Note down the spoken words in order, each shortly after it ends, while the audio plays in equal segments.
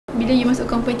bila you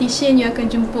masuk competition, you akan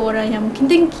jumpa orang yang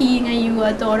mungkin dengki dengan you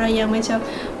atau orang yang macam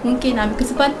mungkin ambil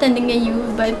kesempatan dengan you,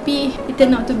 tapi it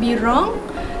turn out to be wrong.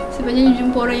 Sebenarnya you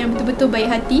jumpa orang yang betul-betul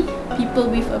baik hati, people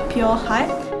with a pure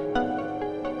heart.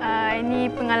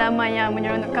 Ini pengalaman yang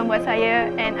menyeronokkan buat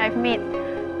saya, and I've made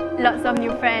lots of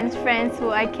new friends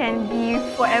who I can be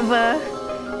forever,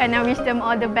 and I wish them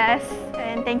all the best,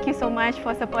 and thank you so much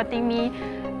for supporting me.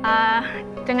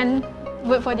 Jangan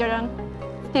vote for diorang,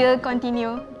 still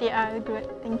continue, they are good.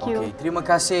 Thank you. Okay, terima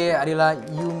kasih Adilah,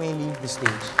 you may leave the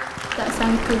stage. Tak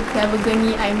sangka Clever Girl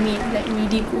ni I made like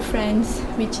really good friends,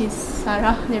 which is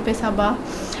Sarah daripada Sabah,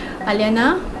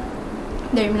 Aliana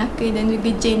dari Melaka dan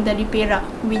juga Jane dari Perak,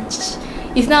 which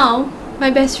is now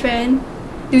my best friend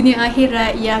dunia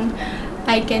akhirat yang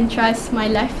I can trust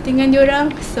my life dengan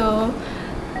diorang. So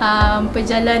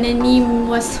perjalanan ni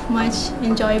was much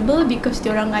enjoyable because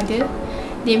diorang ada.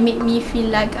 They make me feel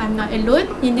like I'm not alone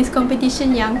in this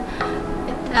competition yang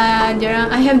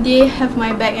they have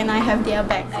my back and I have their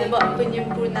back. Sebab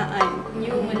penyempurnaan,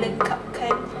 you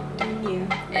melengkapkan dunia.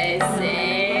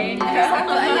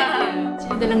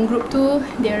 Dalam grup tu,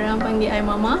 diorang panggil I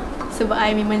Mama sebab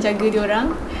I memang jaga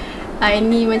diorang. I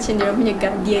ni macam diorang punya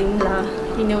guardian lah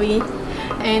in a way.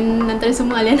 And antara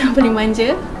semua Aliana paling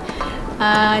manja.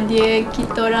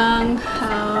 Kita orang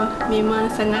memang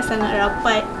sangat-sangat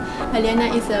rapat. Aliana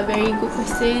is a very good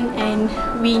person and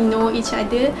we know each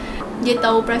other. Dia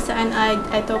tahu perasaan I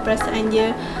tahu perasaan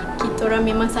dia. Kita orang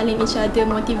memang saling each other,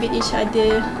 motivate each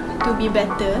other to be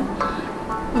better.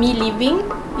 Me leaving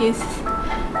is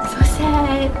so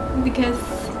sad because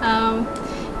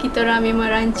kita orang memang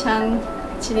rancang,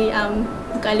 actually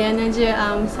bukan Aliana je,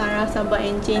 Sarah, Sabah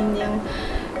and Jane yang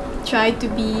try to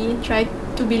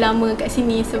be lama kat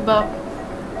sini sebab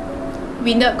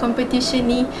without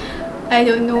competition ni I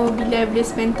don't know bila I boleh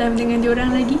spend time dengan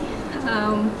diorang lagi.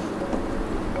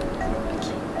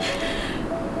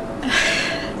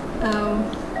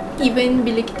 Even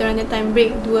bila kita orang ada time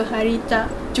break 2 hari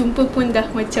tak jumpa pun dah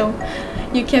macam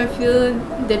you can feel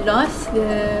the loss,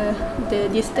 the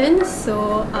distance.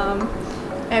 So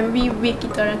every week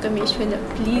kita orang akan make sure that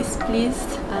please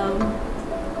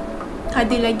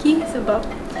ada lagi sebab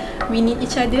we need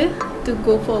each other to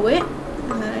go forward.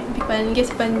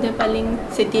 Paling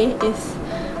sedih is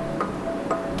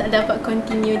tak dapat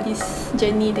continue this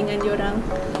journey dengan diorang,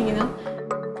 you know.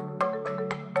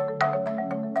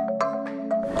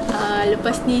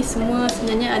 Lepas ni semua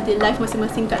sebenarnya ada life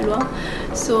masing-masing kat luar,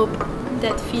 so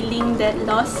that feeling, that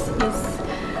loss is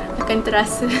akan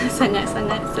terasa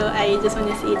sangat-sangat. So I just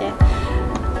want to say that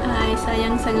I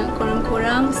sayang sangat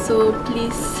korang-korang, so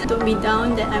please don't be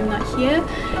down that I'm not here.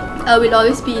 I will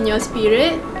always be in your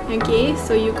spirit. Okay,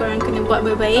 so you korang kena buat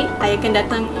baik-baik. I akan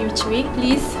datang each week.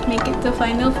 Please make it to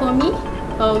final for me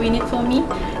or win it for me,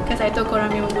 because I tahu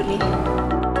korang memang boleh.